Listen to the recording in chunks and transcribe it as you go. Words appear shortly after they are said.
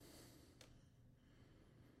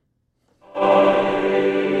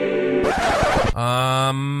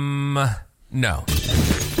No.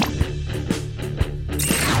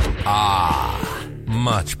 Ah,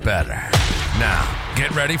 much better. Now,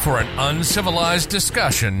 get ready for an uncivilized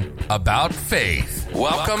discussion about faith.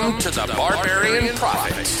 Welcome to the Barbarian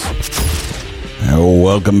Prophets.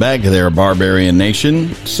 Welcome back there, Barbarian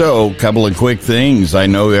Nation. So, a couple of quick things. I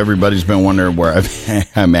know everybody's been wondering where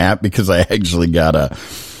I'm at because I actually got a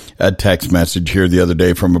text message here the other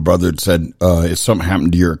day from a brother that said, is something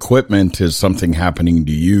happened to your equipment? Is something happening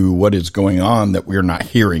to you? What is going on that we're not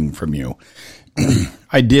hearing from you?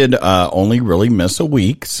 I did only really miss a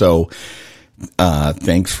week, so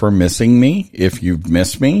thanks for missing me if you've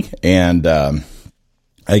missed me. And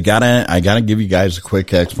I gotta give you guys a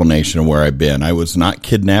quick explanation of where I've been. I was not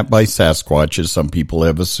kidnapped by Sasquatch, as some people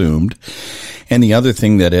have assumed. And the other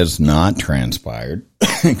thing that has not transpired,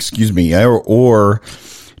 excuse me, or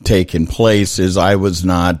taken place is I was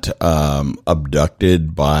not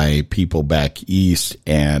abducted by people back east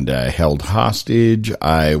and held hostage.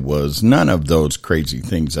 I was none of those crazy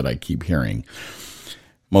things that I keep hearing.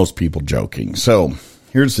 Most people joking. So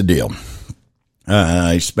here's the deal.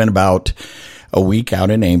 I spent about a week out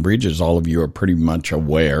in Ambridge, as all of you are pretty much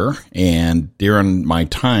aware. And during my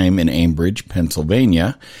time in Ambridge,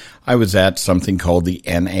 Pennsylvania, I was at something called the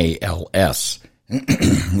NALS.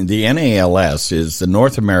 The NALS is the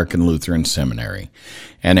North American Lutheran Seminary.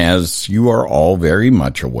 And as you are all very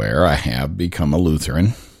much aware, I have become a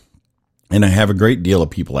Lutheran. And I have a great deal of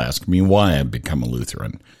people ask me why I've become a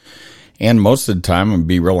Lutheran. And most of the time, I'm going to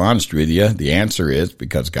be real honest with you, the answer is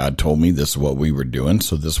because God told me this is what we were doing,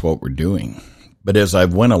 so this is what we're doing. But as I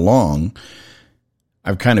went along,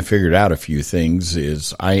 I've kind of figured out a few things.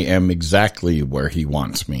 Is I am exactly where he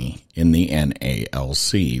wants me in the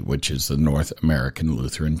NALC, which is the North American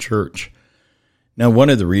Lutheran Church. Now, one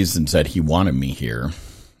of the reasons that he wanted me here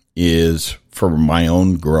is for my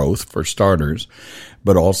own growth, for starters,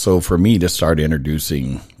 but also for me to start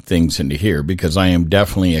introducing things into here, because I am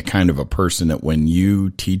definitely a kind of a person that when you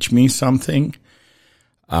teach me something,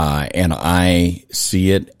 and I see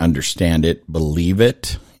it, understand it, believe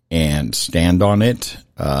it, and stand on it,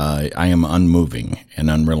 I am unmoving and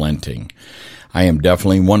unrelenting. I am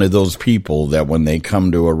definitely one of those people that when they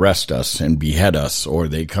come to arrest us and behead us, or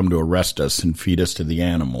they come to arrest us and feed us to the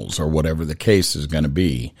animals, or whatever the case is going to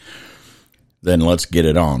be, then let's get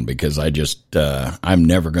it on, because I'm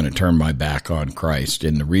never going to turn my back on Christ.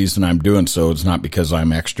 And the reason I'm doing so is not because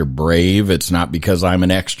I'm extra brave. It's not because I'm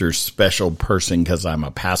an extra special person because I'm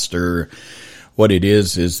a pastor. What it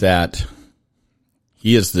is that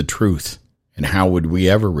he is the truth. And how would we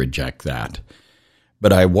ever reject that?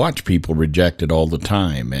 But I watch people reject it all the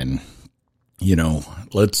time. And, you know,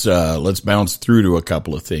 let's bounce through to a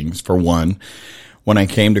couple of things. For one, when I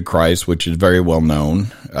came to Christ, which is very well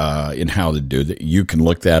known in how to do that, you can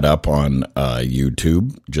look that up on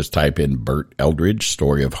YouTube. Just type in Bert Eldridge,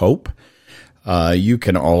 Story of Hope. You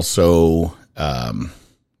can also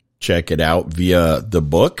check it out via the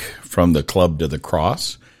book, From the Club to the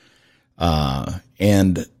Cross.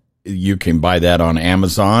 And you can buy that on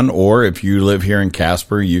Amazon, or if you live here in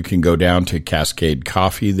Casper, you can go down to Cascade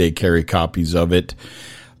Coffee. They carry copies of it.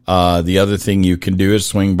 The other thing you can do is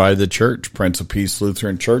swing by the church, Prince of Peace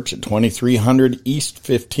Lutheran Church at 2300 East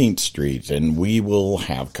 15th Street, and we will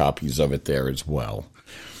have copies of it there as well.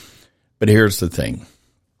 But here's the thing.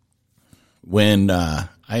 When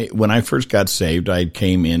I first got saved, I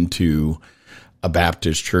came into a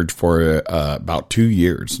Baptist church for about 2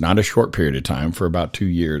 years, not a short period of time, for about 2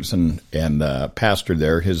 years. And the pastor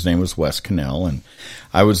there, his name was Wes Cannell, and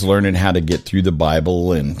I was learning how to get through the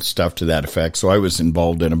Bible and stuff to that effect. So I was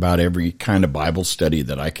involved in about every kind of Bible study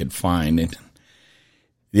that I could find. And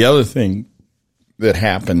the other thing that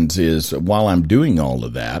happens is while I'm doing all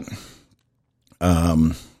of that,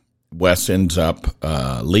 Wes ends up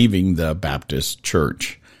leaving the Baptist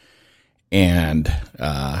church. And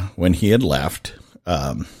when he had left,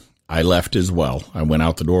 I left as well. I went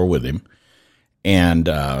out the door with him. And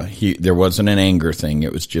there wasn't an anger thing.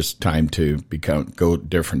 It was just time to go a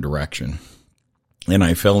different direction. And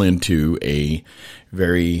I fell into a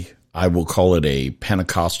I will call it a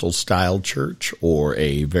Pentecostal style church, or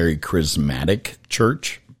a very charismatic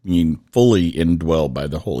church, being fully indwelled by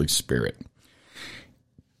the Holy Spirit.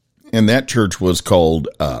 And that church was called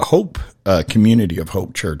Hope, Community of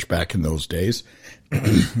Hope Church back in those days.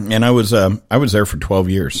 And I was there for 12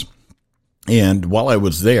 years. And while I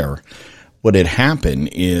was there, what had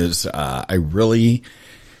happened is I really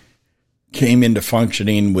came into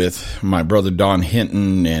functioning with my brother Don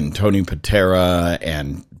Hinton and Tony Patera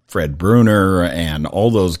and Fred Bruner and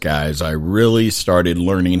all those guys. I really started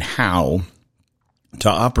learning how to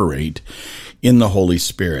operate in the Holy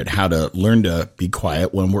Spirit, how to learn to be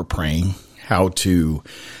quiet when we're praying, how to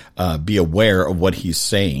be aware of what he's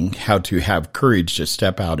saying, how to have courage to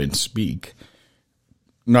step out and speak.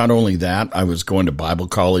 Not only that, I was going to Bible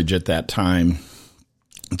college at that time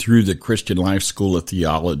through the Christian Life School of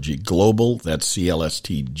Theology Global. That's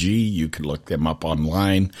CLSTG. You can look them up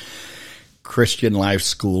online. Christian Life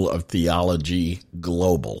School of Theology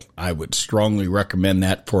Global. I would strongly recommend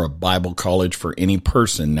that for a Bible college for any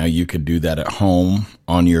person. Now, you could do that at home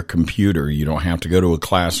on your computer. You don't have to go to a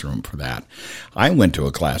classroom for that. I went to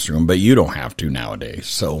a classroom, but you don't have to nowadays.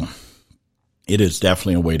 So it is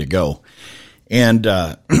definitely a way to go. And,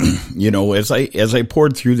 as I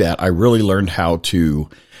poured through that, I really learned how to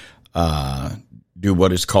do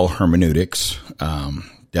what is called hermeneutics.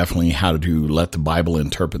 Definitely how to let the Bible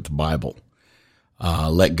interpret the Bible.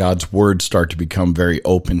 Let God's word start to become very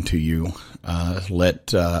open to you. Let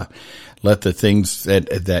the things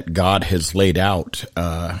that God has laid out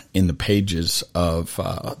in the pages of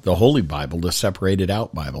the Holy Bible, the separated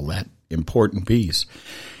out Bible, that important piece.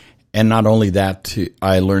 And not only that,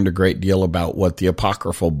 I learned a great deal about what the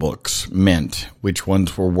apocryphal books meant, which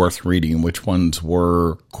ones were worth reading, which ones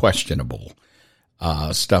were questionable,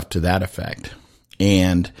 stuff to that effect.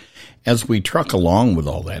 And as we truck along with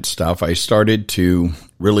all that stuff, I started to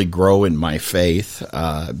really grow in my faith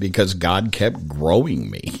because God kept growing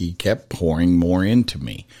me. He kept pouring more into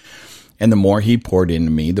me. And the more he poured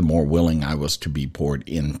into me, the more willing I was to be poured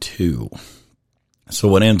into. So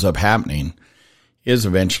what ends up happening is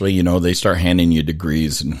eventually, they start handing you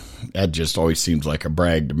degrees, and that just always seems like a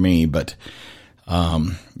brag to me. But,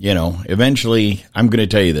 eventually, I'm going to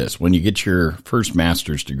tell you this. When you get your first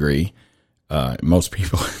master's degree, most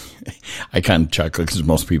people, I kind of chuckle because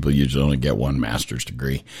most people usually only get one master's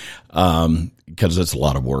degree, because it's a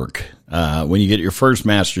lot of work. When you get your first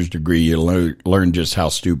master's degree, you learn just how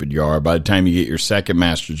stupid you are. By the time you get your second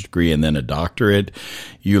master's degree and then a doctorate,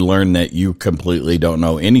 you learn that you completely don't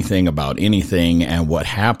know anything about anything. And what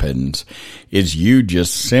happens is you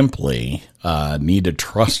just simply need to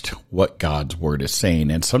trust what God's word is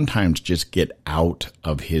saying, and sometimes just get out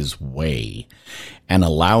of his way and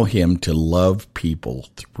allow him to love people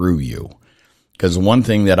through you. Because one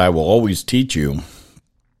thing that I will always teach you,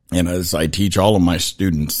 and as I teach all of my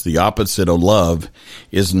students, the opposite of love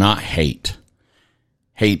is not hate.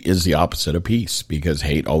 Hate is the opposite of peace, because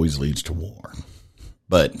hate always leads to war.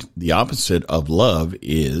 But the opposite of love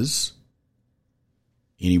is,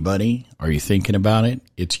 anybody? Are you thinking about it?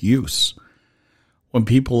 It's use. When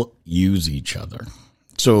people use each other.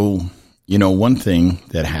 So, one thing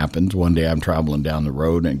that happens, one day I'm traveling down the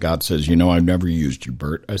road and God says, I've never used you,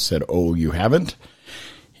 Bert. I said, oh, you haven't?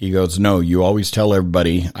 He goes, no, you always tell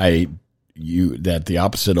everybody that the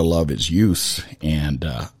opposite of love is use, and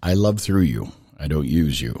I love through you. I don't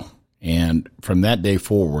use you. And from that day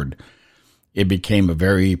forward, it became a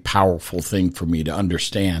very powerful thing for me to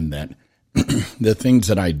understand that the things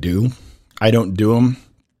that I do, I don't do them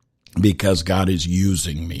because God is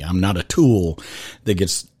using me. I'm not a tool that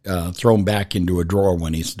gets thrown back into a drawer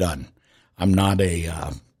when he's done. I'm not a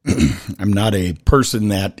person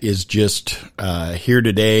that is just here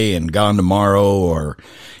today and gone tomorrow or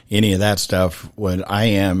any of that stuff. What I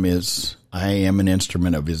am is I am an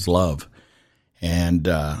instrument of his love, and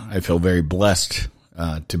I feel very blessed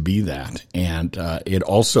to be that. And it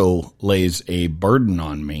also lays a burden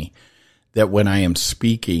on me that when I am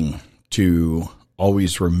speaking, to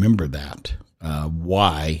always remember that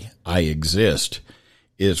why I exist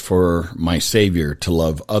is for my Savior to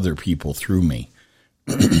love other people through me.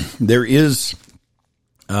 There is,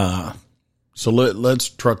 so let's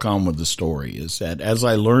truck on with the story, is that as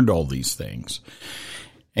I learned all these things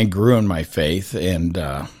and grew in my faith, and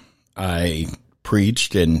I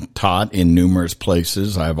preached and taught in numerous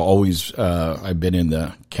places. I've been in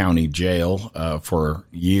the county jail for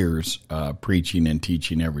years, preaching and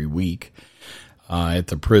teaching every week. At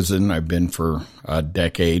the prison, I've been for a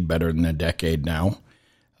decade, better than a decade now.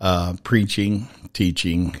 Preaching,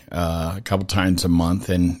 teaching, a couple times a month.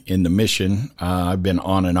 And in the mission, I've been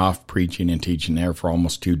on and off preaching and teaching there for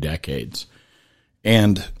almost 2 decades.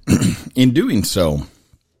 And in doing so,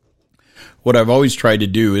 what I've always tried to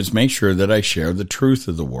do is make sure that I share the truth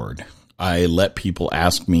of the word. I let people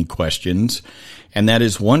ask me questions, and that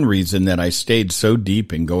is one reason that I stayed so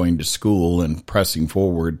deep in going to school and pressing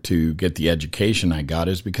forward to get the education I got,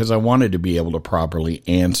 is because I wanted to be able to properly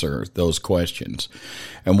answer those questions.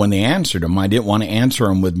 And when they answered them, I didn't want to answer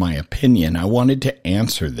them with my opinion. I wanted to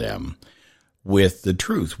answer them with the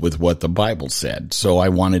truth, with what the Bible said. So I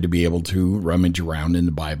wanted to be able to rummage around in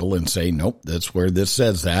the Bible and say, nope, that's where this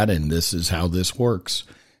says that, and this is how this works.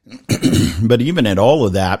 But even at all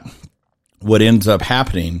of that, what ends up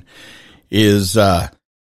happening is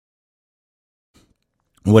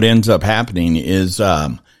what ends up happening is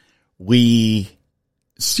we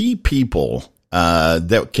see people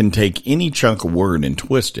that can take any chunk of word and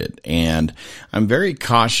twist it. And I'm very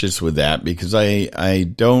cautious with that because I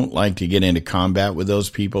don't like to get into combat with those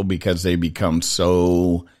people because they become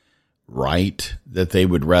so right that they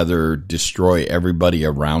would rather destroy everybody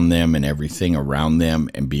around them and everything around them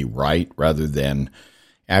and be right rather than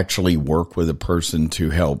actually work with a person to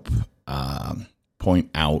help point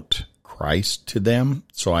out Christ to them.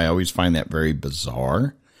 So I always find that very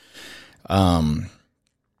bizarre.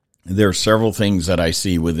 There are several things that I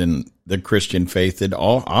see within the Christian faith that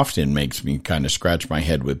often makes me kind of scratch my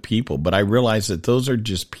head with people, but I realize that those are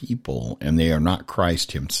just people and they are not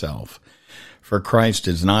Christ himself. For Christ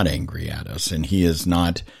is not angry at us, and he is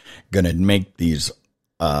not going to make these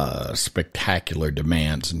spectacular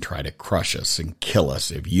demands and try to crush us and kill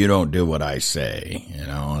us if you don't do what I say. You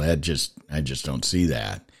know, I just don't see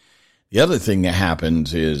that. The other thing that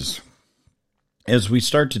happens is as we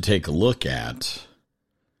start to take a look at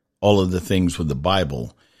all of the things with the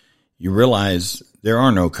Bible, you realize there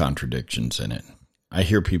are no contradictions in it. I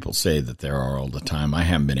hear people say that there are all the time. I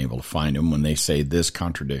haven't been able to find them. When they say this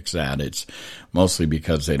contradicts that, it's mostly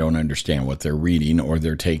because they don't understand what they're reading or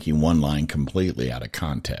they're taking one line completely out of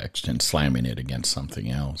context and slamming it against something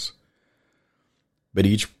else. But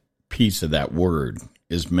each piece of that word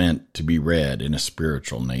is meant to be read in a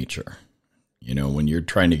spiritual nature. You know, when you're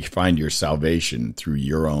trying to find your salvation through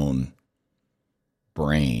your own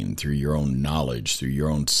brain, through your own knowledge, through your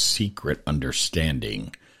own secret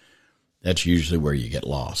understanding, that's usually where you get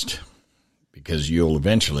lost, because you'll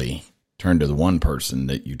eventually turn to the one person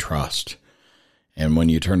that you trust. And when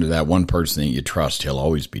you turn to that one person that you trust, he'll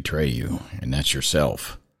always betray you, and that's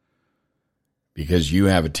yourself, because you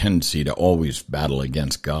have a tendency to always battle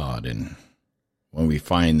against God. And when we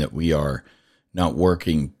find that we are not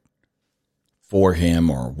working for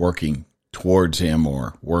him or working towards him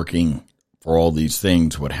or working for all these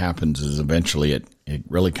things, what happens is eventually it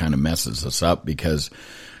really kind of messes us up, because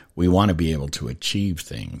we want to be able to achieve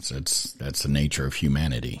things. That's the nature of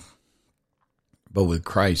humanity. But with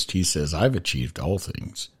Christ, he says, I've achieved all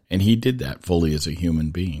things. And he did that fully as a human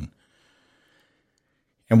being.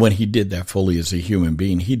 And when he did that fully as a human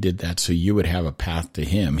being, he did that so you would have a path to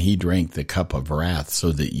him. He drank the cup of wrath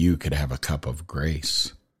so that you could have a cup of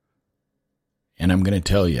grace. And I'm going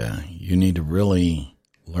to tell you, you need to really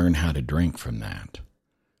learn how to drink from that.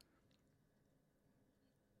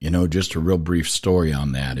 You know, just a real brief story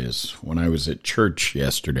on that is when I was at church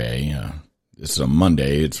yesterday, this is a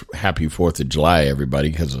Monday, it's happy 4th of July, everybody,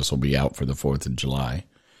 because this will be out for the 4th of July.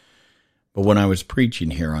 But when I was preaching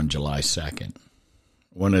here on July 2nd,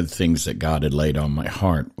 one of the things that God had laid on my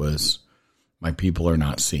heart was, my people are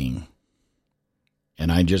not seeing.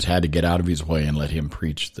 And I just had to get out of his way and let him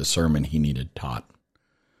preach the sermon he needed taught.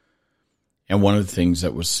 And one of the things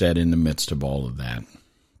that was said in the midst of all of that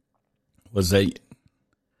was that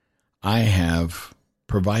I have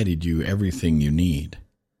provided you everything you need.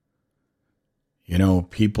 You know,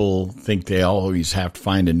 people think they always have to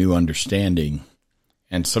find a new understanding,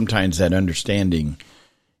 and sometimes that understanding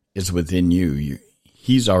is within you.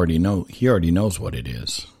 He already knows what it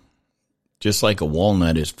is. Just like a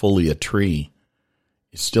walnut is fully a tree,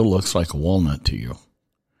 it still looks like a walnut to you.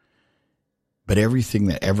 But everything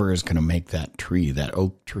that ever is going to make that tree, that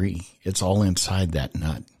oak tree, it's all inside that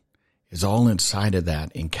nut. Is all inside of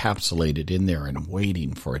that, encapsulated in there and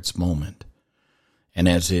waiting for its moment. And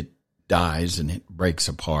as it dies and it breaks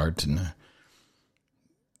apart and the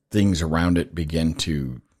things around it begin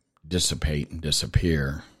to dissipate and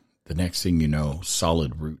disappear, the next thing you know,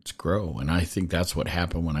 solid roots grow. And I think that's what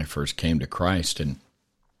happened when I first came to Christ and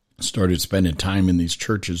started spending time in these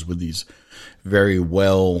churches with these very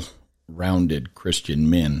well-rounded Christian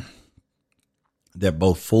men that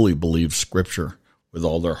both fully believed Scripture with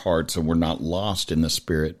all their hearts and were not lost in the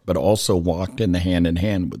Spirit, but also walked in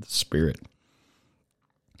hand with the Spirit.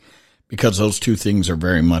 Because those two things are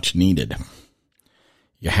very much needed.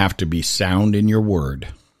 You have to be sound in your word,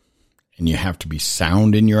 and you have to be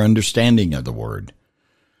sound in your understanding of the word,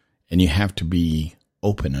 and you have to be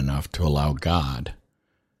open enough to allow God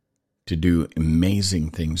to do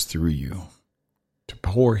amazing things through you, to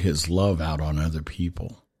pour his love out on other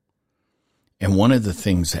people. And one of the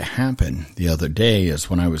things that happened the other day is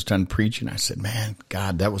when I was done preaching, I said, man,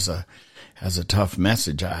 God, that was a tough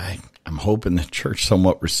message. I'm hoping the church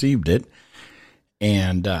somewhat received it.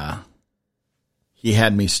 And he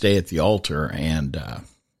had me stay at the altar and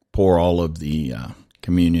pour all of the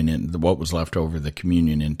communion and what was left over, the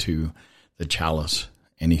communion, into the chalice.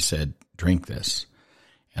 And he said, drink this.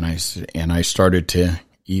 And I started to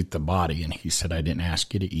eat the body. And he said, I didn't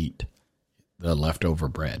ask you to eat the leftover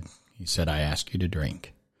bread. He said, I ask you to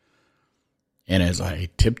drink. And as I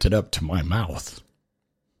tipped it up to my mouth,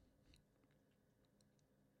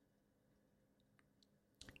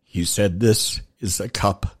 he said, this is a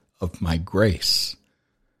cup of my grace,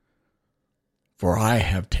 for I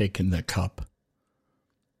have taken the cup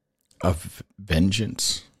of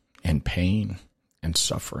vengeance and pain and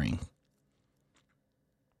suffering.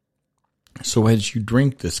 So as you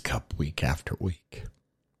drink this cup week after week,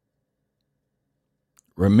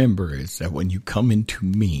 remember is that when you come into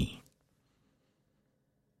me,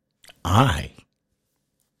 I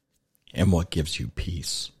am what gives you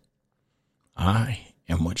peace. I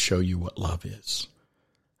am what show you what love is.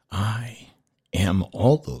 I am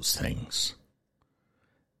all those things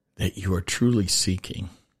that you are truly seeking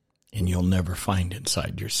and you'll never find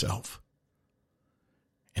inside yourself.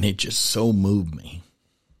 And it just so moved me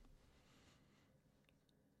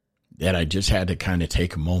that I just had to kind of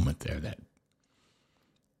take a moment there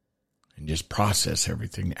and just process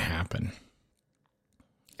everything that happened.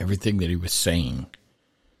 Everything that he was saying,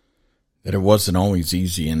 that it wasn't always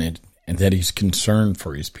easy in it, and that he's concerned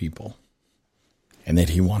for his people, and that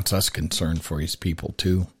he wants us concerned for his people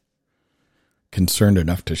too, concerned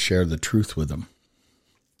enough to share the truth with them.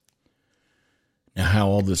 Now, how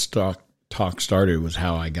all this talk started was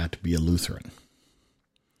how I got to be a Lutheran.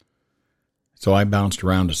 So I bounced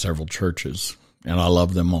around to several churches, and I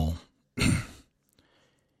love them all.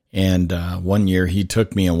 And one year he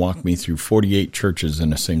took me and walked me through 48 churches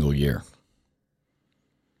in a single year.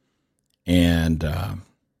 And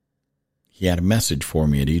he had a message for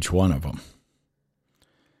me at each one of them.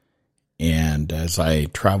 And as I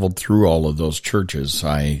traveled through all of those churches,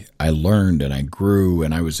 I learned and I grew,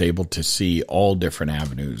 and I was able to see all different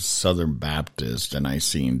avenues, Southern Baptist, and I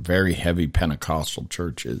seen very heavy Pentecostal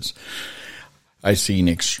churches. I seen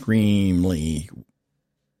extremely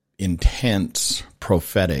intense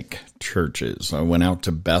prophetic churches. I went out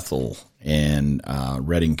to Bethel in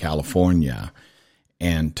Redding, California,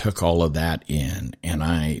 and took all of that in. And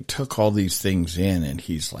I took all these things in, and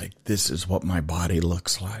he's like, this is what my body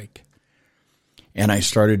looks like. And I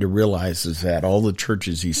started to realize is that all the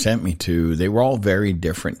churches he sent me to, they were all very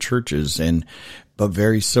different churches, but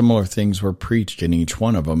very similar things were preached in each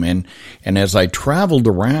one of them. And as I traveled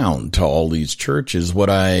around to all these churches, what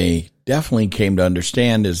I definitely came to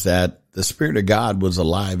understand is that the Spirit of God was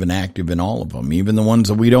alive and active in all of them, even the ones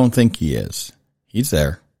that we don't think he is. He's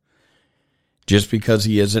there. Just because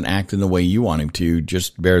he isn't acting the way you want him to,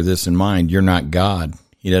 just bear this in mind. You're not God.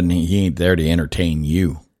 He ain't there to entertain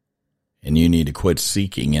you. And you need to quit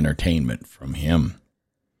seeking entertainment from him.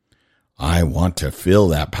 I want to feel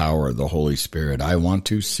that power of the Holy Spirit. I want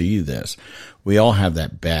to see this. We all have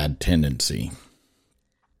that bad tendency.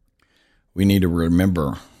 We need to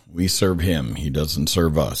remember we serve him. He doesn't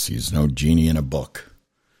serve us. He's no genie in a book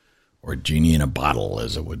or genie in a bottle,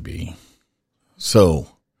 as it would be. So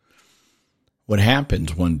what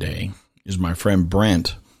happens one day is my friend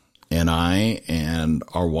Brent and I and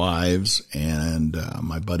our wives and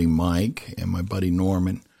my buddy Mike and my buddy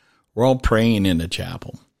Norman, we're all praying in a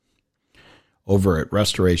chapel over at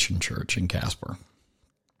Restoration Church in Casper.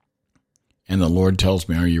 And the Lord tells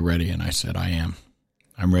me, are you ready? And I said, I am.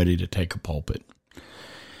 I'm ready to take a pulpit.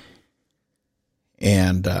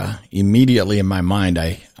 And immediately in my mind,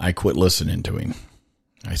 I quit listening to him.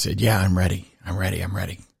 I said, yeah, I'm ready. I'm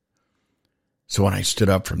ready. So when I stood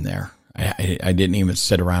up from there, I didn't even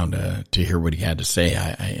sit around to hear what he had to say.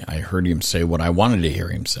 I heard him say what I wanted to hear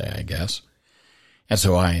him say, I guess. And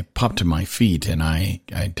so I popped to my feet and I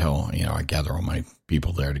gather all my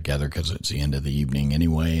people there together because it's the end of the evening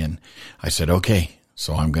anyway. And I said, okay,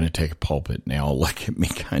 so I'm going to take a pulpit. Now all look at me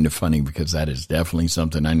kind of funny because that is definitely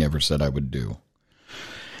something I never said I would do.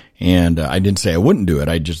 And I didn't say I wouldn't do it.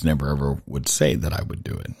 I just never ever would say that I would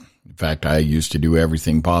do it. In fact, I used to do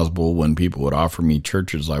everything possible. When people would offer me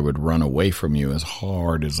churches, I would run away from you as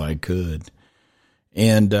hard as I could.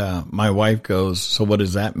 And my wife goes, so what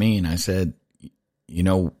does that mean? I said,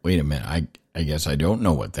 wait a minute. I guess I don't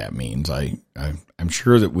know what that means. I'm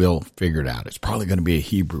sure that we'll figure it out. It's probably going to be a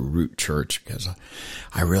Hebrew root church because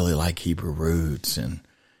I really like Hebrew roots and,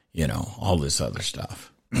 all this other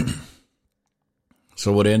stuff.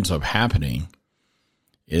 So what ends up happening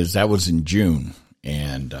is that was in June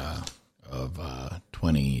of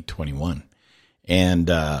 2021. And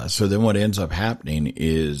so then what ends up happening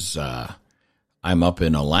is I'm up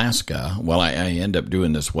in Alaska. Well, I end up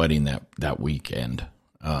doing this wedding that weekend.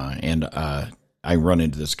 And I run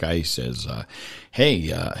into this guy. He says,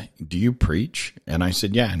 hey, do you preach? And I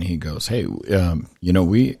said, yeah. And he goes, hey,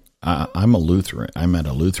 I'm a Lutheran. I'm at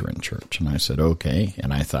a Lutheran church. And I said, okay.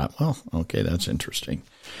 And I thought, well, okay, that's interesting.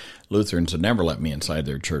 Lutherans would never let me inside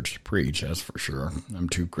their church to preach, that's for sure. I'm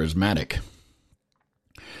too charismatic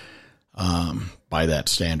by that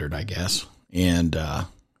standard, I guess. And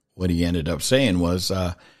what he ended up saying was,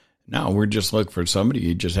 no, we're just looking for somebody.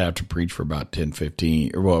 You just have to preach for about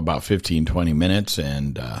 15, 20 minutes,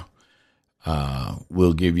 and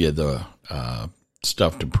we'll give you the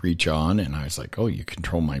stuff to preach on. And I was like, oh, you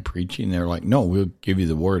control my preaching? They're like, no, we'll give you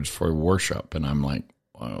the words for worship. And I'm like,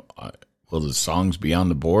 well, will the songs be on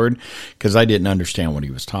the board? Because I didn't understand what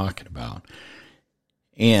he was talking about.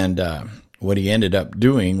 And what he ended up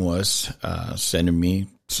doing was sending me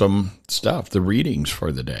some stuff, the readings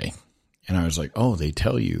for the day. And I was like, oh, they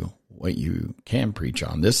tell you what you can preach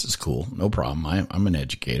on. This is cool. No problem. I'm an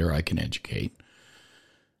educator. I can educate.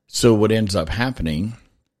 So what ends up happening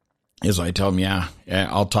is I tell them, yeah,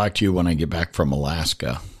 I'll talk to you when I get back from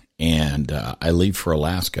Alaska. And I leave for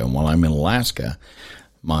Alaska. And while I'm in Alaska,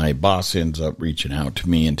 my boss ends up reaching out to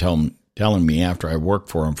me and telling me, after I worked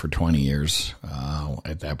for him for 20 years,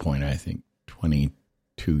 at that point, I think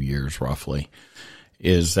 22 years roughly,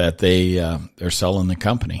 is that they're selling the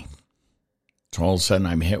company. So all of a sudden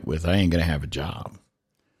I'm hit with, I ain't going to have a job.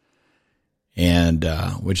 And,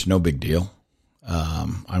 which no big deal.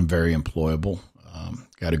 I'm very employable.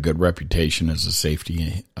 Got a good reputation as a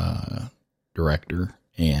safety, director.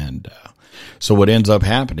 And, so what ends up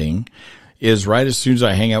happening is right as soon as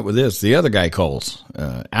I hang out with this, the other guy calls,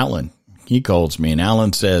 Alan. He calls me, and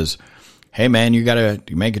Alan says, hey man, you got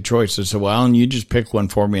to make a choice. I said, well, Alan, you just pick one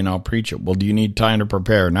for me and I'll preach it. Well, do you need time to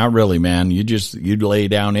prepare? Not really, man. You lay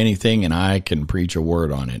down anything and I can preach a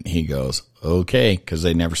word on it. And he goes, okay, because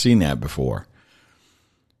they'd never seen that before.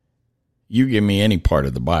 You give me any part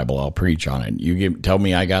of the Bible, I'll preach on it. Tell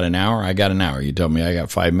me I got an hour, I got an hour. You tell me I got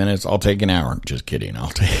 5 minutes, I'll take an hour. Just kidding.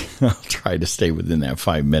 I'll try to stay within that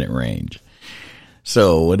 5-minute range.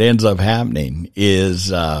 So what ends up happening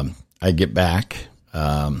is, I get back,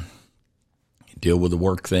 deal with the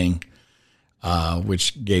work thing,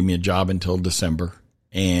 which gave me a job until December.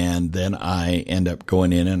 And then I end up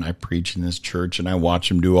going in and I preach in this church and I watch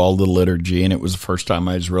them do all the liturgy. And it was the first time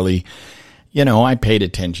I was really, I paid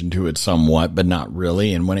attention to it somewhat, but not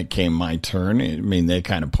really. And when it came my turn, they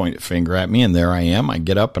kind of point a finger at me and there I am. I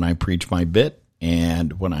get up and I preach my bit.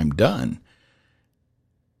 And when I'm done,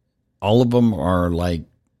 all of them are like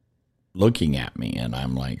looking at me and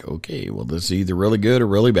I'm like, okay, well, this is either really good or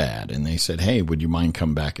really bad. And they said, hey, would you mind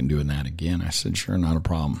coming back and doing that again? I said, sure, not a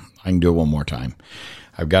problem. I can do it one more time.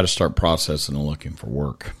 I've got to start processing and looking for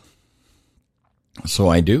work. So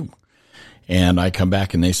I do. And I come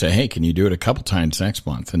back and they say, hey, can you do it a couple times next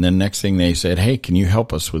month? And then next thing they said, hey, can you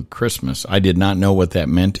help us with Christmas? I did not know what that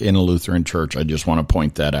meant in a Lutheran church. I just want to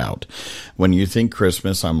point that out. When you think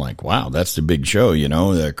Christmas, I'm like, wow, that's the big show.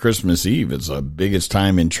 The Christmas Eve is the biggest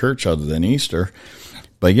time in church other than Easter.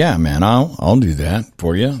 But yeah, man, I'll do that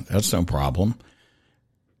for you. That's no problem.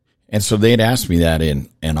 And so they'd asked me that in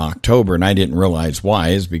October, and I didn't realize why.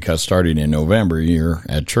 Is because starting in November, you're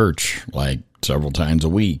at church like several times a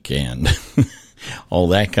week and all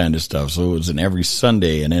that kind of stuff. So it was in every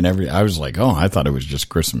Sunday and then I was like, oh, I thought it was just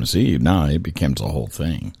Christmas Eve. No, it becomes a whole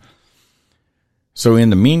thing. So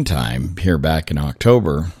in the meantime, here back in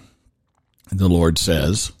October, the Lord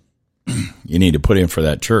says, you need to put in for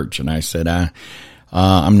that church. And I said,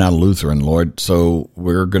 I'm not a Lutheran, Lord, so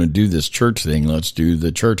we're going to do this church thing. Let's do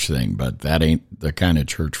the church thing, but that ain't the kind of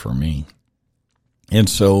church for me. And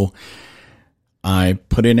so I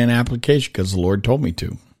put in an application because the Lord told me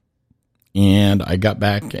to. And I got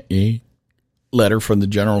back a letter from the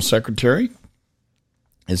general secretary.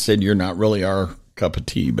 It said, you're not really our cup of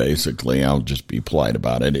tea, basically. I'll just be polite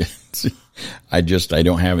about it. I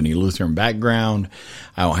don't have any Lutheran background.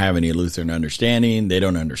 I don't have any Lutheran understanding. They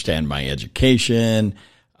don't understand my education.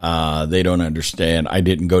 They don't understand. I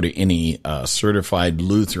didn't go to any certified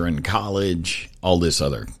Lutheran college, all this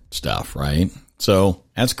other stuff, right? So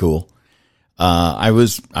that's cool. I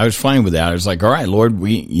was fine with that. I was like, all right, Lord,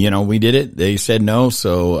 we did it. They said no.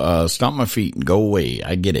 So, stomp my feet and go away.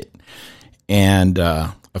 I get it. And,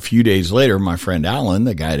 a few days later, my friend Alan,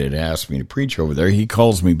 the guy that asked me to preach over there, he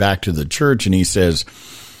calls me back to the church and he says,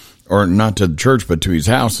 or not to the church, but to his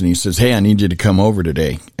house. And he says, hey, I need you to come over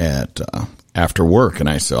today after work. And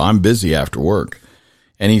I said, I'm busy after work.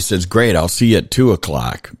 And he says, great, I'll see you at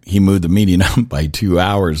 2:00. He moved the meeting up by 2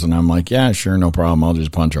 hours. And I'm like, yeah, sure, no problem. I'll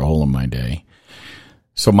just punch a hole in my day.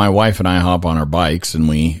 So my wife and I hop on our bikes and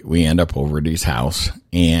we end up over at his house.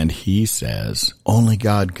 And he says, only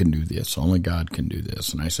God can do this. Only God can do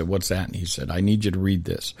this. And I said, what's that? And he said, I need you to read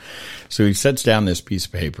this. So he sets down this piece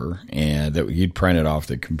of paper and that he'd printed off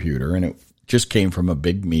the computer. And it just came from a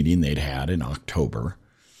big meeting they'd had in October.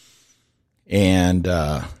 And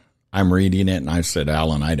I'm reading it, and I said,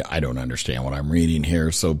 Alan, I don't understand what I'm reading here,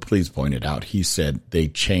 so please point it out. He said they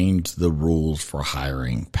changed the rules for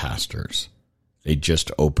hiring pastors. They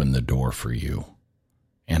just opened the door for you.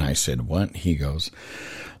 And I said, what? He goes,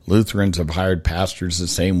 Lutherans have hired pastors the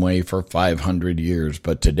same way for 500 years,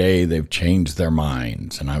 but today they've changed their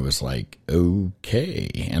minds. And I was like,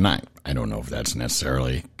 okay. And I don't know if that's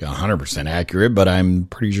necessarily 100% accurate, but I'm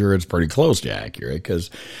pretty sure it's pretty close to accurate because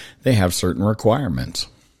they have certain requirements.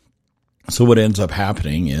 So what ends up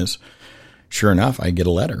happening is, sure enough, I get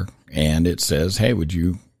a letter and it says, hey, would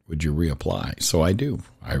you reapply? So I do.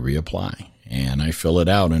 I reapply and I fill it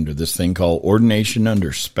out under this thing called ordination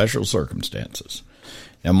under special circumstances.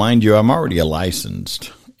 Now, mind you, I'm already a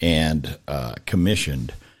licensed and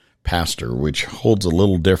commissioned pastor, which holds a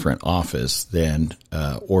little different office than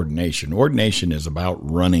ordination. Ordination is about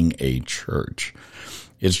running a church.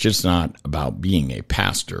 It's just not about being a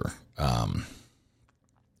pastor.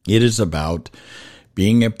 It is about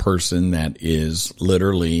being a person that is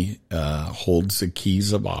literally holds the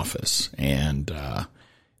keys of office and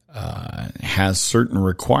has certain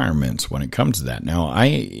requirements when it comes to that. Now,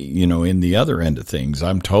 in the other end of things,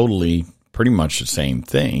 I'm totally pretty much the same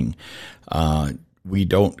thing. We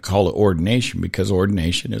don't call it ordination because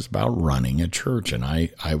ordination is about running a church, and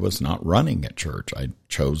I was not running a church. I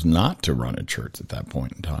chose not to run a church at that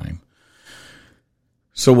point in time.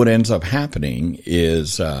 So what ends up happening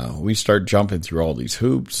is we start jumping through all these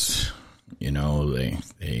hoops.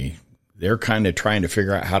 They're kind of trying to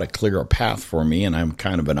figure out how to clear a path for me, and I'm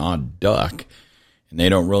kind of an odd duck, and they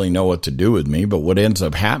don't really know what to do with me. But what ends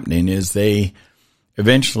up happening is they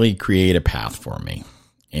eventually create a path for me,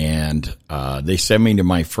 and they send me to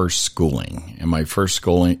my first schooling. And my first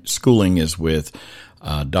schooling is with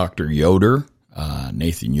Dr. Yoder,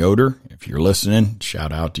 Nathan Yoder. If you're listening,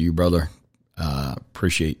 shout out to you, brother.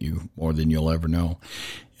 Appreciate you more than you'll ever know.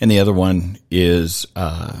 And the other one is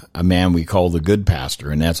a man we call the good pastor,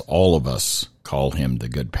 and that's all of us call him the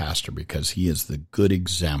good pastor because he is the good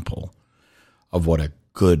example of what a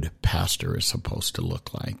good pastor is supposed to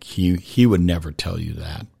look like. He would never tell you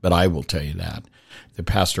that, but I will tell you that. The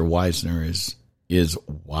Pastor Weisner is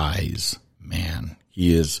wise man.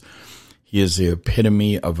 He is the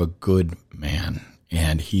epitome of a good man.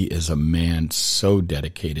 And he is a man so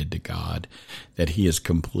dedicated to God that he is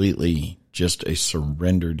completely just a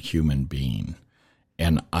surrendered human being.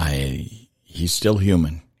 And he's still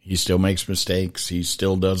human. He still makes mistakes. He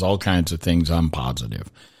still does all kinds of things. I'm positive.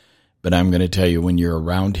 But I'm going to tell you, when you're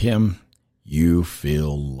around him, you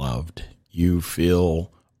feel loved. You feel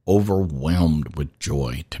overwhelmed with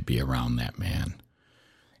joy to be around that man.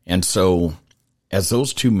 And so as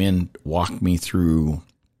those two men walked me through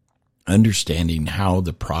understanding how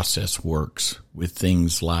the process works with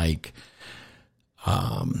things like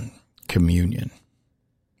communion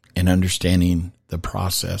and understanding the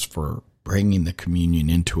process for bringing the communion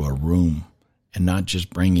into a room, and not just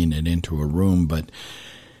bringing it into a room, but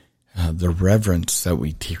the reverence that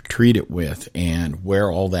we treat it with and where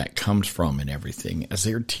all that comes from and everything. As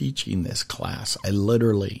they're teaching this class, I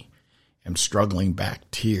literally am struggling back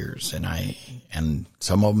tears, and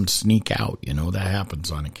some of them sneak out. That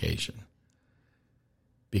happens on occasion.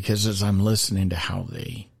 Because as I'm listening to how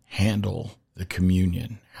they handle the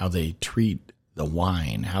communion, how they treat the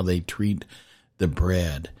wine, how they treat the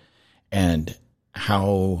bread, and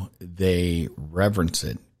how they reverence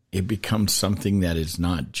it, it becomes something that is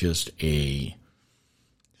not just a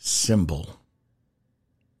symbol.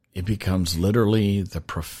 It becomes literally the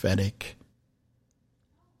prophetic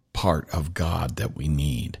part of God that we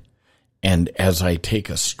need. And as I take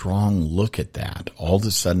a strong look at that, all of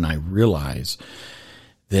a sudden I realize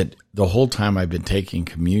that the whole time I've been taking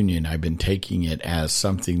communion, I've been taking it as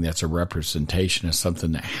something that's a representation of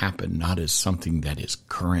something that happened, not as something that is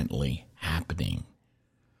currently happening.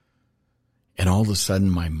 And all of a sudden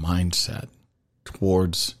my mindset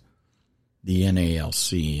towards the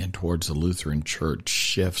NALC and towards the Lutheran Church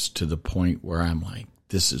shifts to the point where I'm like,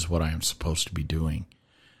 this is what I am supposed to be doing.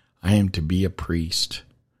 I am to be a priest.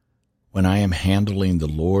 When I am handling the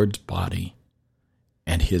Lord's body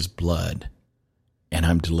and his blood, and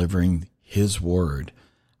I'm delivering his word,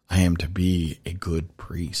 I am to be a good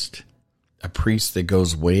priest. A priest that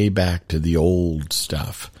goes way back to the old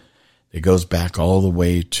stuff. It goes back all the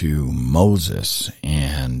way to Moses.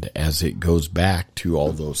 And as it goes back to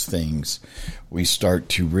all those things, we start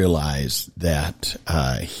to realize that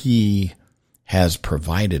he has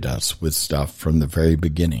provided us with stuff from the very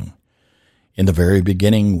beginning. In the very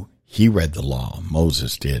beginning, he read the law,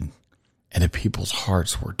 Moses did, and the people's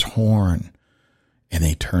hearts were torn, and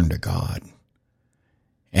they turned to God.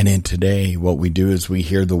 And in today, what we do is we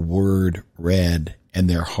hear the word read, and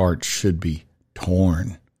their hearts should be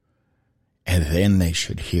torn. And then they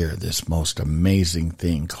should hear this most amazing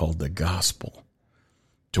thing called the gospel,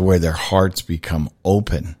 to where their hearts become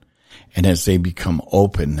open. And as they become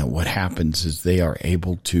open, what happens is they are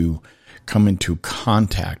able to come into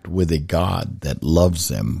contact with a God that loves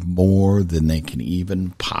them more than they can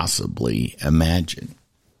even possibly imagine.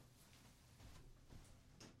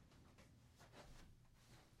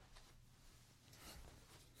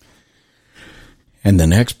 And the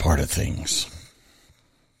next part of things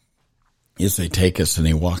is they take us and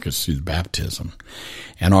they walk us through the baptism.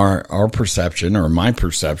 And our perception, or my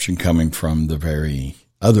perception, coming from the very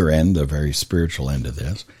other end, the very spiritual end of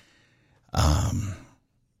this, I'll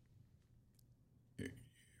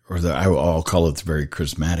call it the very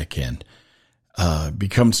charismatic end,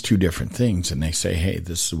 becomes two different things. And they say, hey,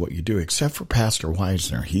 this is what you do. Except for Pastor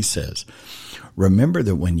Weisner, he says, remember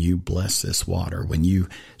that when you bless this water, when you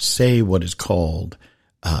say what is called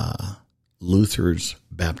Luther's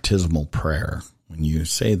baptismal prayer, when you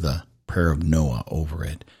say the prayer of Noah over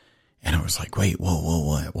it, and I was like, wait,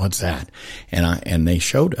 whoa, what's that? And they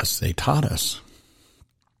showed us, they taught us.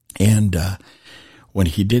 And when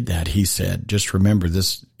he did that, he said, just remember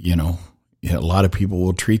this, a lot of people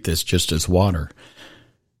will treat this just as water,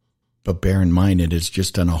 but bear in mind it is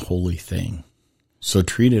just an unholy thing. So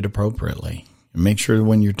treat it appropriately. And make sure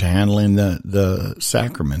when you're handling the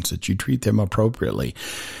sacraments that you treat them appropriately.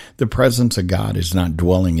 The presence of God is not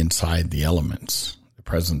dwelling inside the elements. The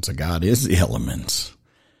presence of God is the elements.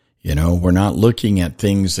 We're not looking at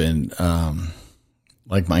things and,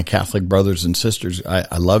 like my Catholic brothers and sisters,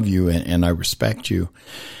 I love you and I respect you.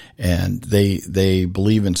 And they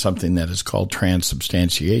believe in something that is called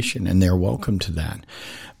transubstantiation, and they're welcome to that.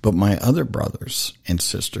 But my other brothers and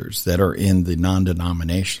sisters that are in the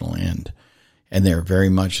non-denominational end, and they're very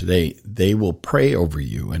much, they will pray over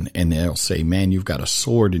you and they'll say, man, you've got a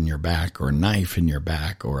sword in your back or a knife in your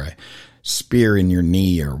back or a spear in your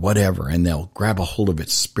knee or whatever. And they'll grab a hold of it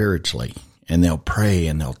spiritually and they'll pray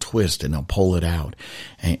and they'll twist and they'll pull it out.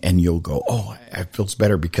 And you'll go, oh, it feels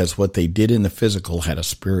better, because what they did in the physical had a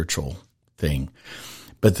spiritual thing.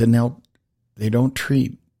 But then they don't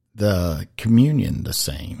treat the communion the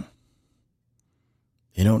same.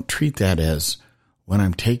 They don't treat that as, when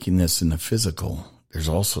I'm taking this in the physical, there's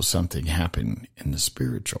also something happening in the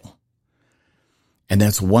spiritual. And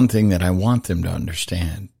that's one thing that I want them to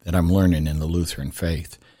understand, that I'm learning in the Lutheran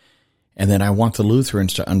faith. And then I want the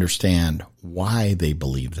Lutherans to understand why they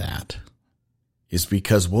believe that. Is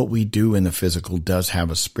because what we do in the physical does have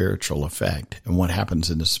a spiritual effect. And what happens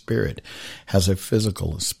in the spirit has a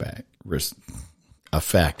physical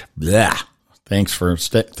effect. Blah. Thanks for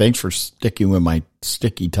sticking with my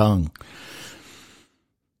sticky tongue.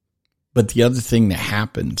 But the other thing that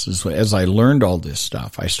happens is, as I learned all this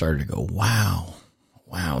stuff, I started to go, wow,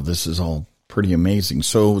 this is all pretty amazing.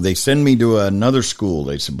 So they send me to another school.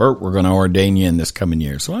 They said, Bert, we're going to ordain you in this coming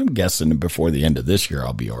year. So I'm guessing that before the end of this year,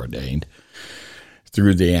 I'll be ordained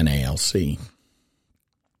through the NALC.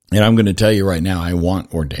 And I'm going to tell you right now, I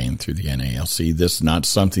want ordained through the NALC. This is not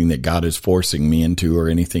something that God is forcing me into or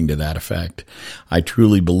anything to that effect. I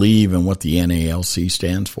truly believe in what the NALC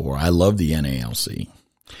stands for. I love the NALC.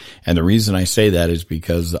 And the reason I say that is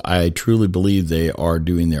because I truly believe they are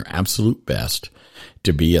doing their absolute best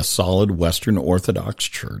to be a solid Western Orthodox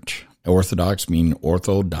church. Orthodox meaning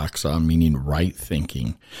orthodoxa, meaning right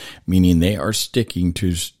thinking, meaning they are sticking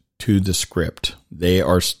to the script. They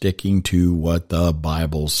are sticking to what the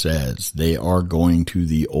Bible says. They are going to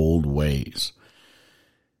the old ways.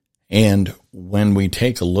 And when we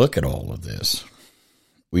take a look at all of this,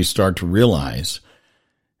 we start to realize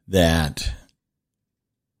that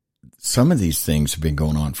some of these things have been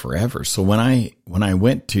going on forever. So when I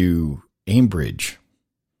went to Ambridge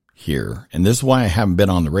here, and this is why I haven't been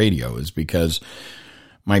on the radio, is because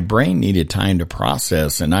my brain needed time to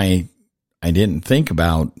process, and I didn't think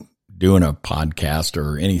about doing a podcast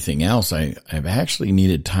or anything else. I've actually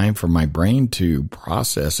needed time for my brain to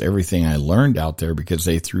process everything I learned out there, because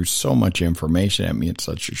they threw so much information at me in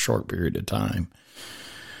such a short period of time,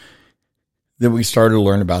 that we started to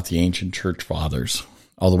learn about the ancient church fathers,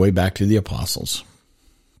 all the way back to the apostles.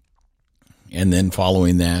 And then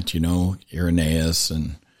following that, Irenaeus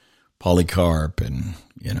and Polycarp and,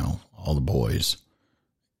 all the boys.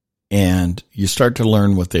 And you start to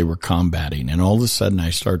learn what they were combating. And all of a sudden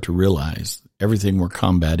I start to realize everything we're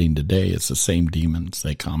combating today is the same demons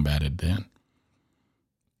they combated then.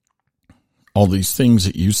 All these things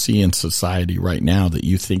that you see in society right now that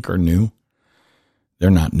you think are new,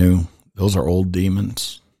 they're not new. Those are old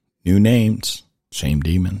demons, new names, same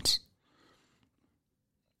demons.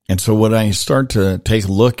 And so when I start to take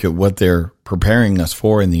a look at what they're preparing us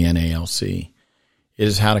for in the NALC, it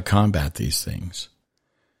is how to combat these things.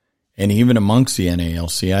 And even amongst the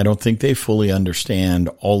NALC, I don't think they fully understand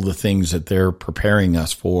all the things that they're preparing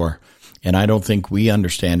us for. And I don't think we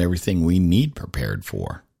understand everything we need prepared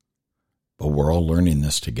for. But we're all learning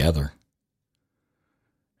this together.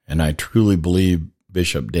 And I truly believe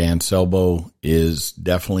Bishop Dan Selbo is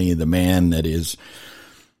definitely the man that is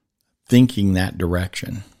thinking that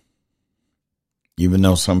direction. Even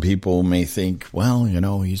though some people may think, well,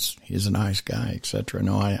 he's a nice guy, etc.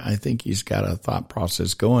 No, I think he's got a thought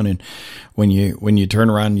process going. And when you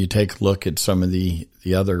turn around and you take a look at some of the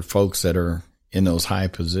other folks that are in those high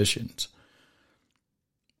positions,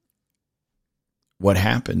 what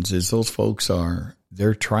happens is those folks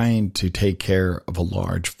they're trying to take care of a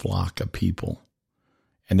large flock of people.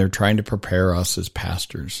 And they're trying to prepare us as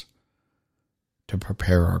pastors to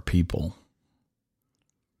prepare our people.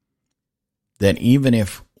 That even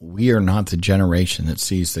if we are not the generation that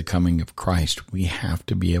sees the coming of Christ, we have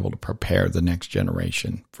to be able to prepare the next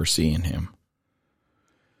generation for seeing him.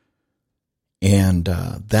 And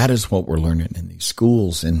that is what we're learning in these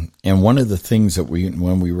schools. And one of the things that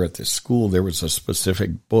when we were at this school, there was a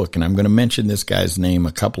specific book, and I'm going to mention this guy's name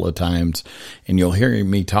a couple of times, and you'll hear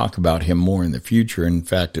me talk about him more in the future. In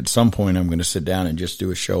fact, at some point, I'm going to sit down and just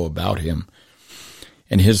do a show about him.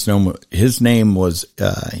 And his name was,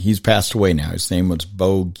 he's passed away now. His name was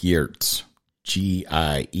Bo Giertz,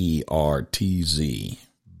 Giertz,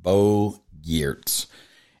 Bo Giertz.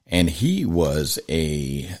 And he was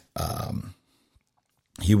a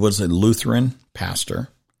Lutheran pastor.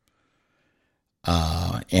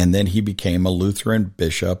 And then he became a Lutheran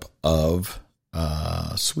bishop of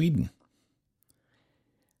Sweden.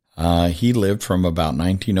 He lived from about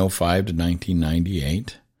 1905 to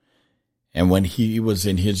 1998. And when he was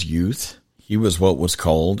in his youth, he was what was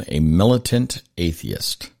called a militant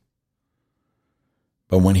atheist.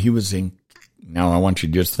 But when he was now I want you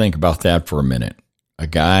to just think about that for a minute. A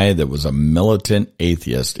guy that was a militant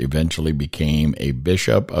atheist eventually became a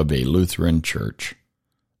bishop of a Lutheran church.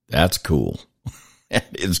 That's cool.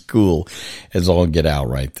 That is cool as all get out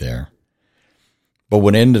right there. But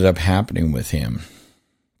what ended up happening with him,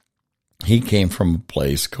 he came from a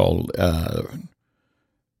place called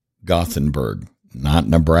Gothenburg, not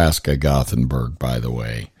Nebraska Gothenburg, by the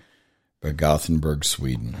way, but Gothenburg,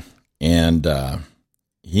 Sweden. And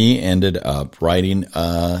he ended up writing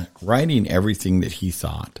everything that he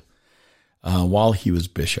thought while he was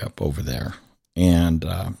bishop over there. And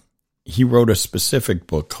he wrote a specific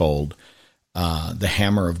book called The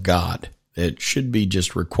Hammer of God that should be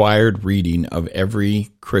just required reading of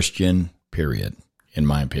every Christian, period, in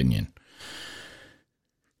my opinion.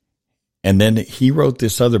 And then he wrote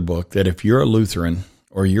this other book that if you're a Lutheran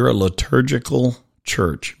or you're a liturgical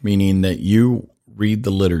church, meaning that you read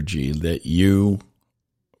the liturgy, that you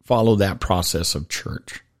follow that process of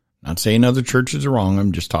church. Not saying other churches are wrong.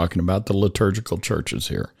 I'm just talking about the liturgical churches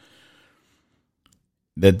here.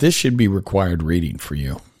 That this should be required reading for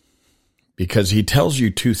you. Because he tells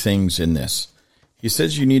you two things in this. He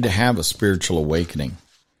says you need to have a spiritual awakening.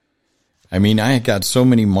 I mean, I got so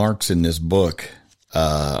many marks in this book.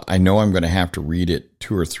 I know I'm going to have to read it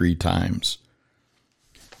 2 or 3 times.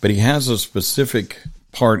 But he has a specific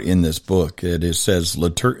part in this book that it says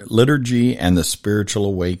liturgy and the spiritual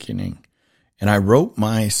awakening. And I wrote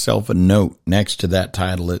myself a note next to that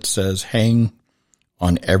title. It says, hang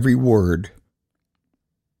on every word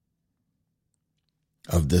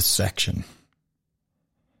of this section.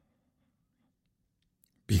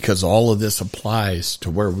 Because all of this applies to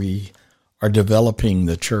where we are developing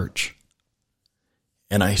the church.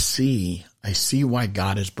 And I see why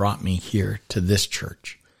God has brought me here to this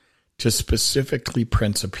church, to specifically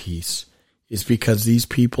Prince of Peace, is because these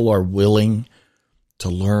people are willing to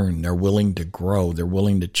learn. They're willing to grow. They're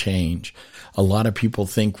willing to change. A lot of people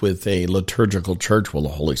think with a liturgical church, well, the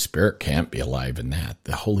Holy Spirit can't be alive in that.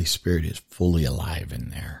 The Holy Spirit is fully alive in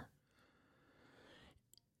there.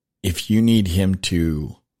 If you need him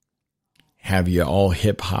to have you all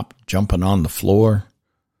hip hop jumping on the floor,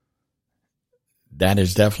 that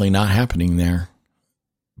is definitely not happening there.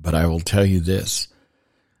 But I will tell you this.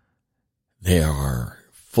 They are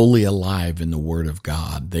fully alive in the Word of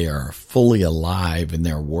God. They are fully alive in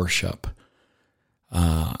their worship.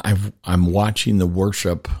 I'm watching the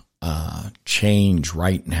worship change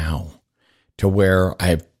right now to where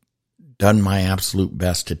I've done my absolute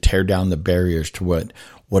best to tear down the barriers to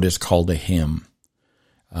what is called a hymn.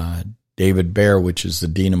 David Bear, which is the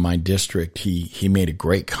dean of my district, he made a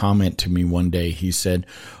great comment to me one day. He said,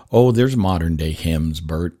 "Oh, there's modern day hymns,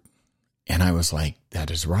 Bert." And I was like,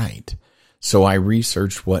 that is right. So I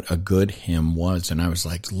researched what a good hymn was, and I was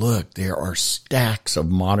like, look, there are stacks of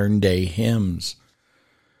modern day hymns.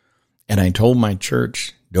 And I told my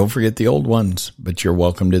church, don't forget the old ones, but you're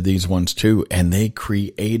welcome to these ones too. And they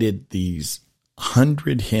created these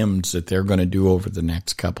 100 hymns that they're going to do over the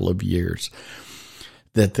next couple of years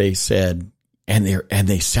that they said, and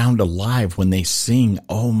they sound alive when they sing.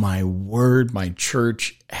 Oh my word, my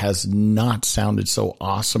church has not sounded so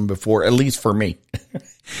awesome before, at least for me.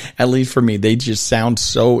 At least for me, they just sound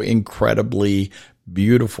so incredibly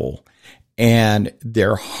beautiful, and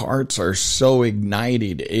their hearts are so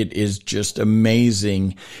ignited. It is just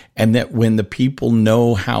amazing. And that when the people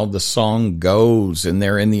know how the song goes and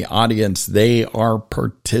they're in the audience, they are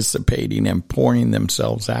participating and pouring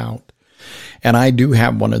themselves out. And I do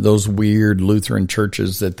have one of those weird Lutheran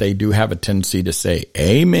churches that they do have a tendency to say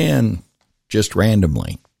amen just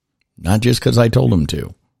randomly, not just because I told them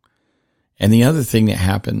to. And the other thing that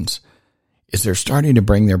happens is they're starting to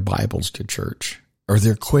bring their Bibles to church, or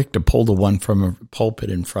they're quick to pull the one from a pulpit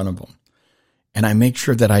in front of them. And I make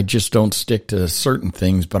sure that I just don't stick to certain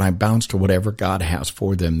things, but I bounce to whatever God has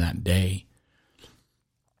for them that day.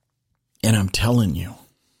 And I'm telling you,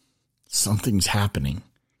 something's happening.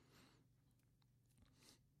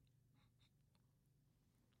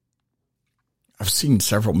 I've seen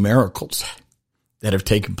several miracles that have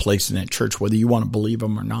taken place in that church, whether you want to believe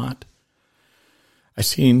them or not. I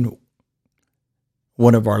seen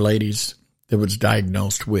one of our ladies that was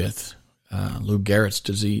diagnosed with Lou Gehrig's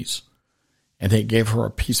disease, and they gave her a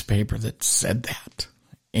piece of paper that said that.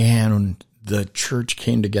 And the church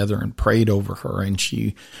came together and prayed over her, and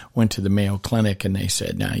she went to the Mayo Clinic, and they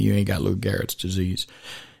said, "Now you ain't got Lou Gehrig's disease."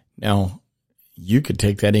 Now, you could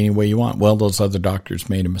take that any way you want. Well, those other doctors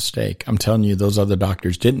made a mistake. I'm telling you, those other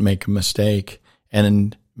doctors didn't make a mistake,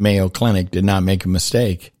 and Mayo Clinic did not make a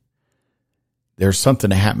mistake. There's something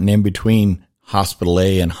that happened in between Hospital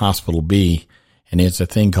A and Hospital B, and it's a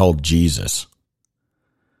thing called Jesus.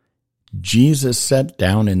 Jesus sat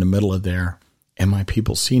down in the middle of there, and my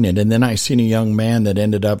people seen it. And then I seen a young man that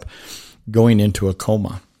ended up going into a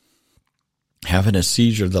coma, having a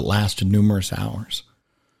seizure that lasted numerous hours.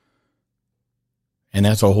 And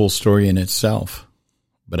that's a whole story in itself.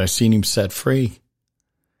 But I seen him set free,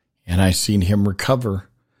 and I seen him recover.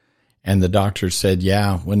 And the doctor said,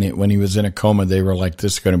 yeah, when he was in a coma, they were like,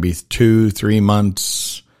 this is going to be 2-3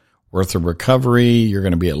 months worth of recovery. You're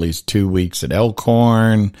going to be at least 2 weeks at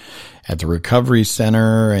Elkhorn at the recovery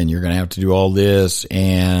center, and you're going to have to do all this.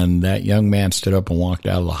 And that young man stood up and walked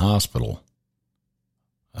out of the hospital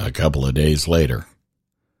a couple of days later.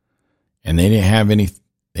 And they didn't have any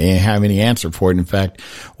answer for it. In fact,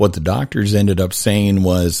 what the doctors ended up saying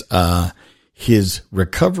was, his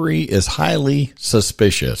recovery is highly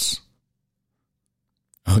suspicious.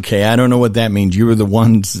 Okay, I don't know what that means. You were the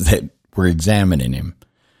ones that were examining him.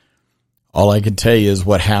 All I can tell you is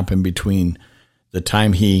what happened between the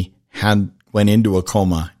time he went into a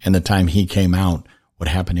coma and the time he came out. What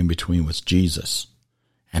happened in between was Jesus.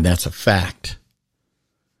 And that's a fact.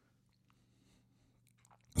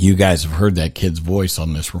 You guys have heard that kid's voice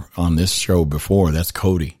on this show before. That's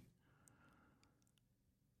Cody.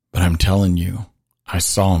 But I'm telling you, I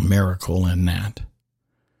saw a miracle in that.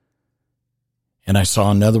 And I saw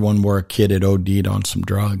another one where a kid had OD'd on some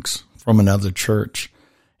drugs from another church.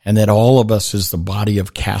 And that all of us is the body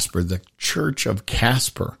of Casper, the church of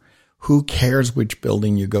Casper. Who cares which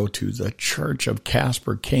building you go to? The church of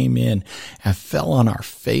Casper came in and fell on our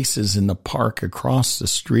faces in the park across the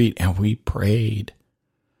street, and we prayed.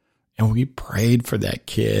 And we prayed for that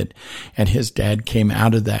kid. And his dad came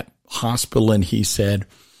out of that hospital, and he said,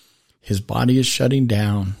 his body is shutting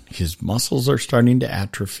down. His muscles are starting to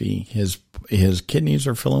atrophy. His kidneys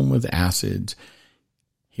are filling with acids.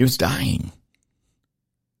 He was dying.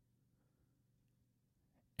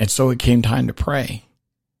 And so it came time to pray.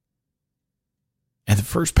 And the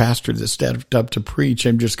first pastor that stepped up to preach,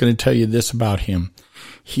 I'm just going to tell you this about him.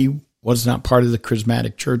 He was not part of the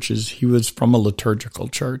charismatic churches. He was from a liturgical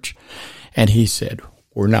church. And he said,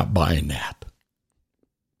 we're not buying that.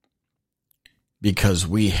 Because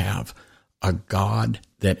we have a God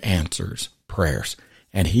that answers prayers.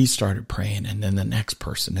 And he started praying, and then the next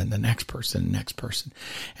person, and the next person, and the next person.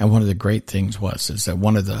 And one of the great things is that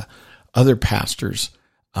one of the other pastors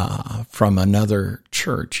from another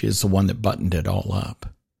church is the one that buttoned it all up.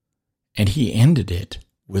 And he ended it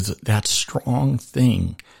with that strong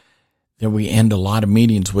thing that we end a lot of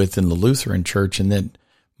meetings with in the Lutheran church, and that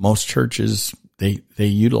most churches, they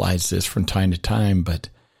utilize this from time to time. But,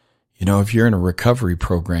 you know, if you're in a recovery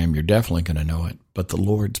program, you're definitely going to know it. But the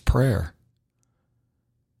Lord's Prayer.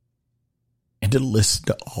 And to listen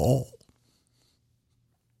to all.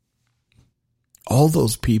 all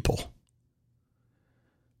those people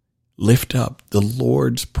lift up the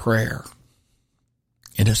Lord's Prayer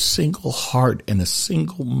in a single heart and a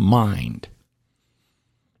single mind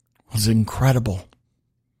was incredible.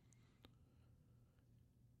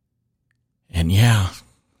 And yeah,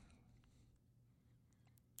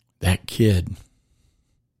 that kid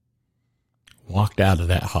walked out of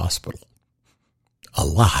that hospital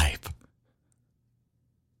alive.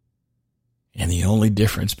 And the only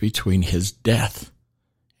difference between his death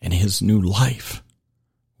and his new life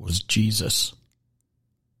was Jesus.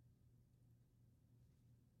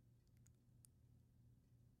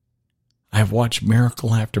 I've watched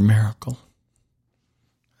miracle after miracle.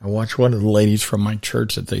 I watched one of the ladies from my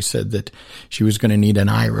church that they said that she was going to need an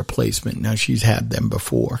eye replacement. Now, she's had them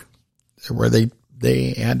before, where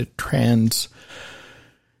they had to transplant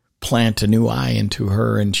a new eye into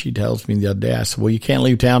her, and she tells me the other day, I said, well, you can't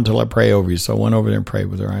leave town till I pray over you. So I went over there and prayed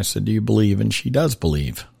with her. I said, do you believe? And she does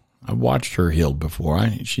believe. I've watched her healed before.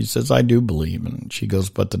 She says, I do believe. And she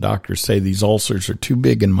goes, but the doctors say these ulcers are too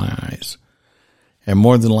big in my eyes, and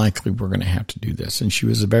more than likely we're going to have to do this. And she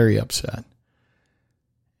was very upset.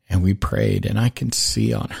 And we prayed, and I can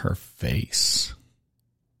see on her face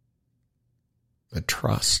the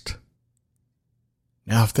trust.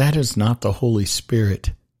 Now, if that is not the Holy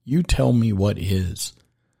Spirit, you tell me what is.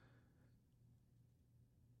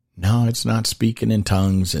 No, it's not speaking in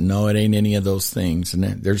tongues, and no, it ain't any of those things, and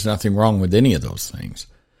there's nothing wrong with any of those things.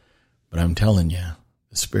 But I'm telling you,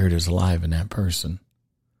 the Spirit is alive in that person.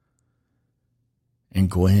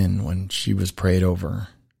 And Gwen, when she was prayed over,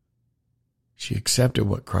 she accepted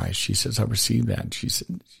what Christ, she says, I received that. She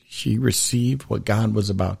said she received what God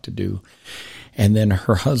was about to do. And then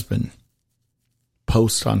her husband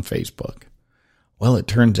posts on Facebook, well, it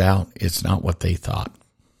turns out it's not what they thought.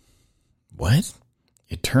 What?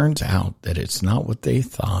 It turns out that it's not what they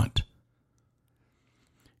thought.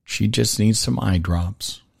 She just needs some eye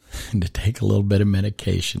drops and to take a little bit of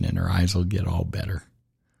medication, and her eyes will get all better.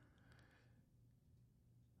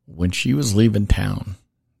 When she was leaving town,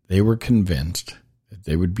 they were convinced that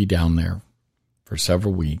they would be down there for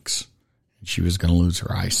several weeks, and she was going to lose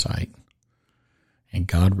her eyesight. And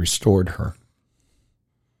God restored her.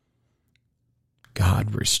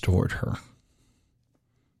 God restored her.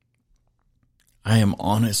 I am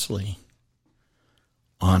honestly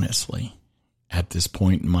at this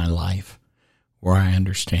point in my life where I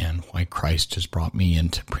understand why Christ has brought me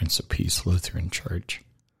into Prince of Peace Lutheran Church.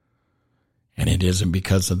 And it isn't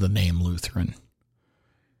because of the name Lutheran,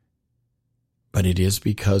 but it is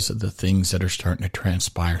because of the things that are starting to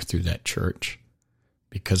transpire through that church,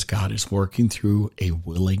 because God is working through a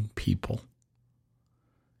willing people.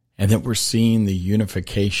 And that we're seeing the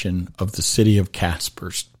unification of the city of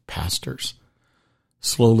Casper's pastors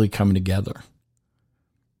slowly coming together.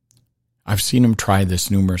 I've seen them try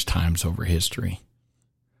this numerous times over history.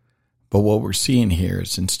 But what we're seeing here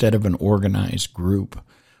is, instead of an organized group,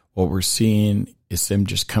 what we're seeing is them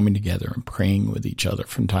just coming together and praying with each other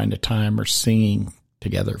from time to time, or singing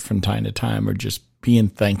together from time to time, or just being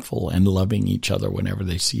thankful and loving each other whenever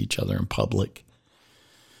they see each other in public.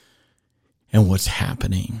 And what's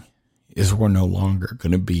happening is we're no longer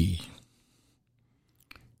going to be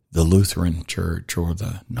the Lutheran church or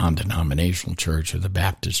the non-denominational church or the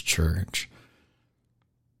Baptist church.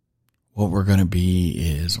 What we're going to be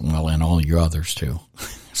is, well, and all you others too.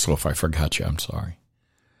 So if I forgot you, I'm sorry.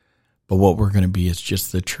 But what we're going to be is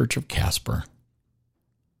just the Church of Casper.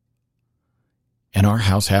 And our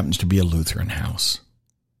house happens to be a Lutheran house.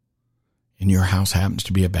 And your house happens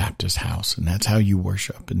to be a Baptist house. And that's how you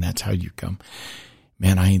worship, and that's how you come.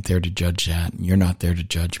 Man, I ain't there to judge that, and you're not there to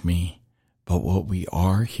judge me. But what we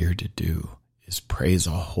are here to do is praise a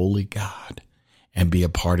holy God and be a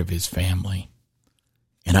part of his family.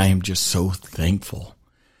 And I am just so thankful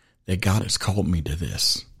that God has called me to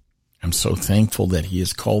this. I'm so thankful that he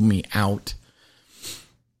has called me out,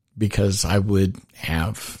 because I would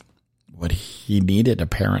have what he needed,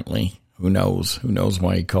 apparently. Who knows? Who knows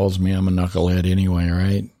why he calls me? I'm a knucklehead anyway,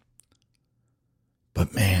 right?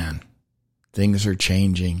 But man, things are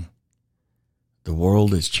changing. The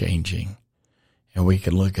world is changing. And we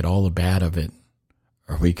can look at all the bad of it,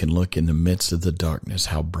 or we can look in the midst of the darkness,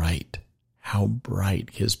 how bright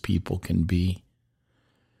his people can be.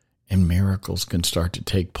 And miracles can start to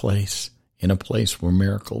take place in a place where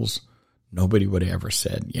miracles, nobody would have ever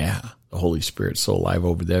said, yeah, the Holy Spirit's so alive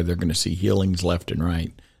over there, they're going to see healings left and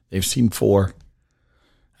right. They've seen 4.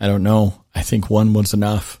 I don't know. I think 1 was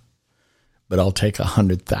enough, but I'll take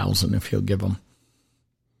 100,000 if he'll give them.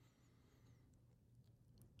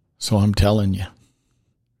 So I'm telling you,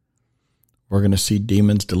 we're going to see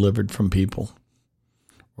demons delivered from people.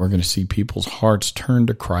 We're going to see people's hearts turn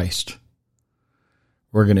to Christ.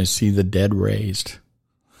 We're going to see the dead raised.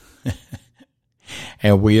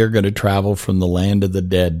 And we are going to travel from the land of the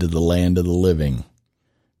dead to the land of the living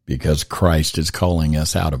because Christ is calling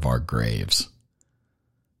us out of our graves.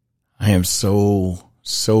 I am so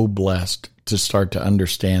blessed to start to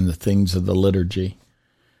understand the things of the liturgy,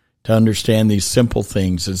 to understand these simple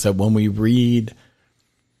things, is that when we read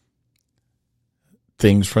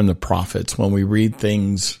things from the prophets, when we read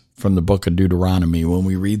things from the book of Deuteronomy, when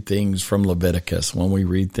we read things from Leviticus, when we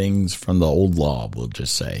read things from the old law, we'll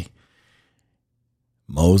just say,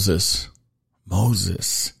 Moses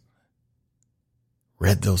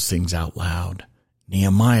read those things out loud.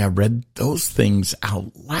 Nehemiah read those things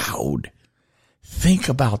out loud. Think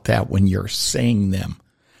about that when you're saying them.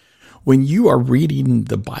 When you are reading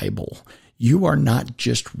the Bible, you are not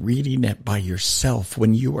just reading it by yourself.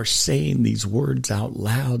 When you are saying these words out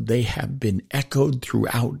loud, they have been echoed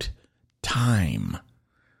throughout time.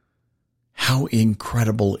 How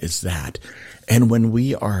incredible is that? And when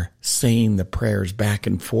we are saying the prayers back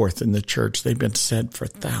and forth in the church, they've been said for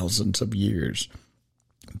thousands of years,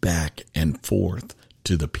 back and forth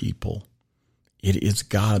to the people. It is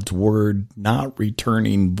God's word not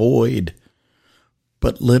returning void,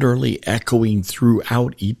 but literally echoing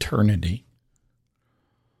throughout eternity.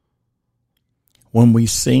 When we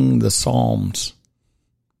sing the Psalms,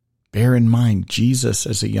 bear in mind, Jesus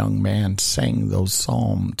as a young man sang those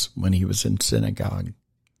Psalms when he was in synagogue.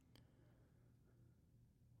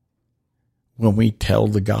 When we tell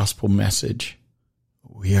the gospel message,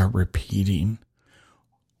 we are repeating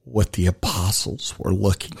what the apostles were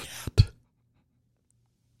looking at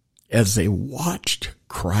as they watched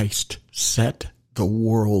Christ set the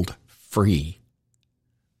world free.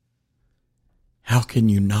 How can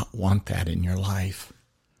you not want that in your life?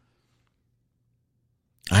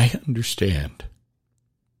 I understand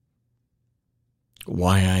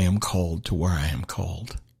why I am called to where I am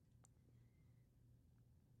called.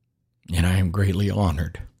 And I am greatly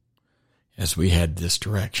honored as we head this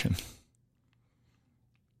direction.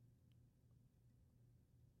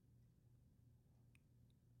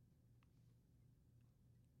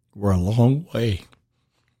 We're a long way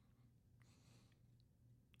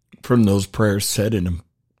from those prayers said in a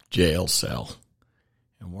jail cell.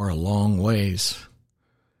 And we're a long ways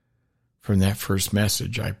from that first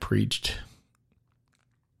message I preached.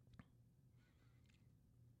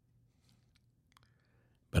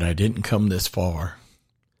 But I didn't come this far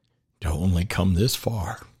to only come this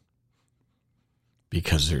far,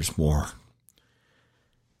 because there's more.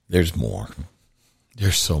 There's more.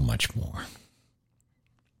 There's so much more.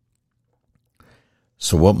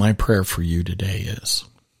 So what my prayer for you today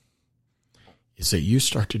is that you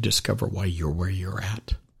start to discover why you're where you're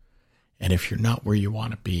at. And if you're not where you want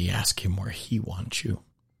to be, ask him where he wants you.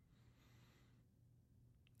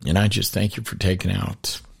 And I just thank you for taking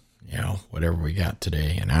out, whatever we got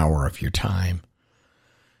today, an hour of your time,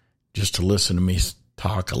 just to listen to me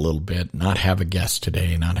talk a little bit, not have a guest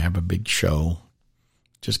today, not have a big show,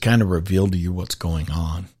 just kind of reveal to you what's going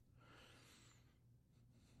on.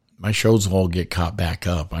 My shows all get caught back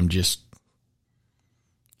up.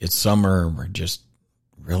 It's summer. We're just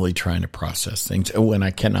really trying to process things. Oh, and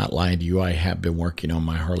I cannot lie to you. I have been working on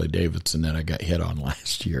my Harley Davidson that I got hit on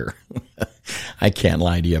last year. I can't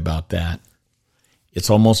lie to you about that. It's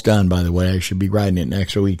almost done, by the way. I should be riding it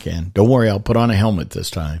next weekend. Don't worry. I'll put on a helmet this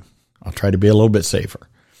time. I'll try to be a little bit safer.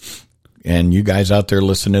 And you guys out there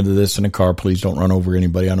listening to this in a car, please don't run over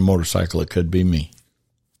anybody on a motorcycle. It could be me.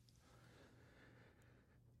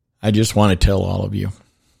 I just want to tell all of you,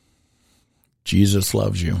 Jesus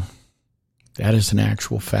loves you. That is an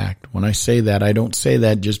actual fact. When I say that, I don't say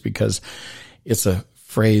that just because it's a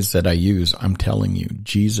phrase that I use. I'm telling you,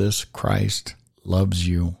 Jesus Christ loves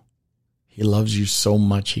you. He loves you so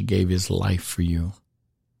much, he gave his life for you.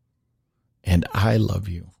 And I love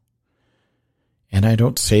you. And I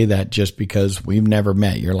don't say that just because we've never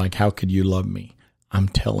met. You're like, how could you love me? I'm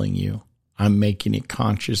telling you. I'm making a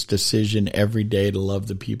conscious decision every day to love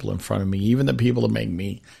the people in front of me, even the people that make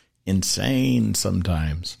me insane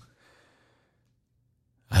sometimes.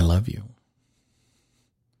 I love you.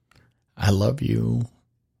 I love you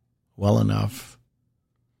well enough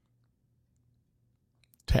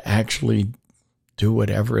to actually do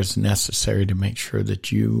whatever is necessary to make sure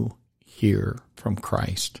that you hear from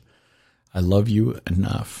Christ. I love you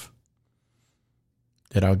enough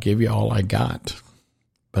that I'll give you all I got,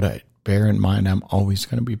 but bear in mind, I'm always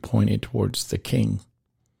going to be pointing towards the King.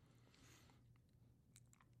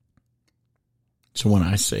 So when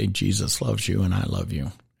I say Jesus loves you and I love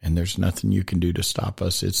you, and there's nothing you can do to stop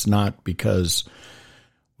us, it's not because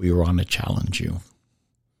we want to challenge you.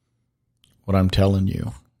 What I'm telling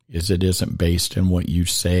you is it isn't based in what you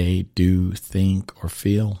say, do, think, or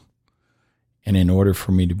feel. And in order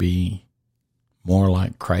for me to be more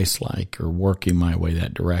like Christ-like or working my way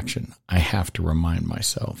that direction, I have to remind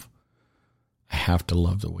myself, I have to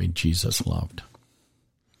love the way Jesus loved.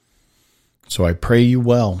 So I pray you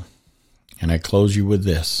well, and I close you with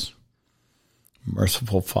this.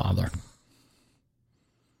 Merciful Father,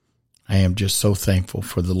 I am just so thankful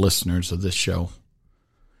for the listeners of this show.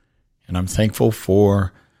 And I'm thankful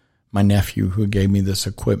for my nephew who gave me this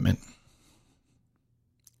equipment.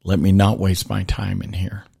 Let me not waste my time in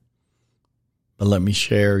here, but let me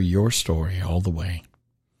share your story all the way.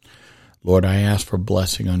 Lord, I ask for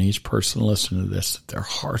blessing on each person listening to this, that their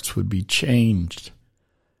hearts would be changed.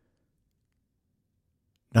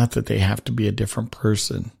 Not that they have to be a different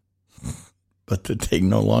person, but that they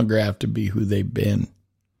no longer have to be who they've been.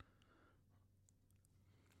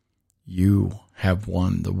 You have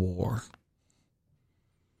won the war.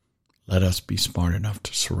 Let us be smart enough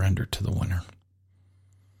to surrender to the winner.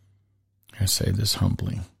 I say this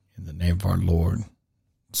humbly in the name of our Lord,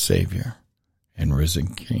 Savior, and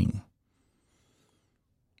risen King,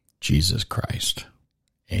 Jesus Christ.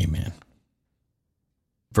 Amen.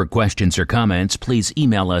 For questions or comments, please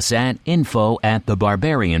email us at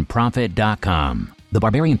info@thebarbarianprophet.com. The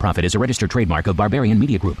Barbarian Prophet is a registered trademark of Barbarian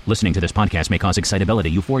Media Group. Listening to this podcast may cause excitability,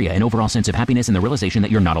 euphoria, and overall sense of happiness and the realization that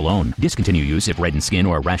you're not alone. Discontinue use if reddened skin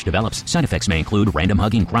or a rash develops. Side effects may include random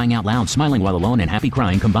hugging, crying out loud, smiling while alone, and happy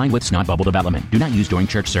crying combined with snot bubble development. Do not use during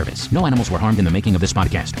church service. No animals were harmed in the making of this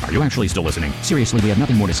podcast. Are you actually still listening? Seriously, we have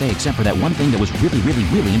nothing more to say except for that one thing that was really, really,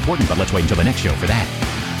 really important, but let's wait until the next show for that.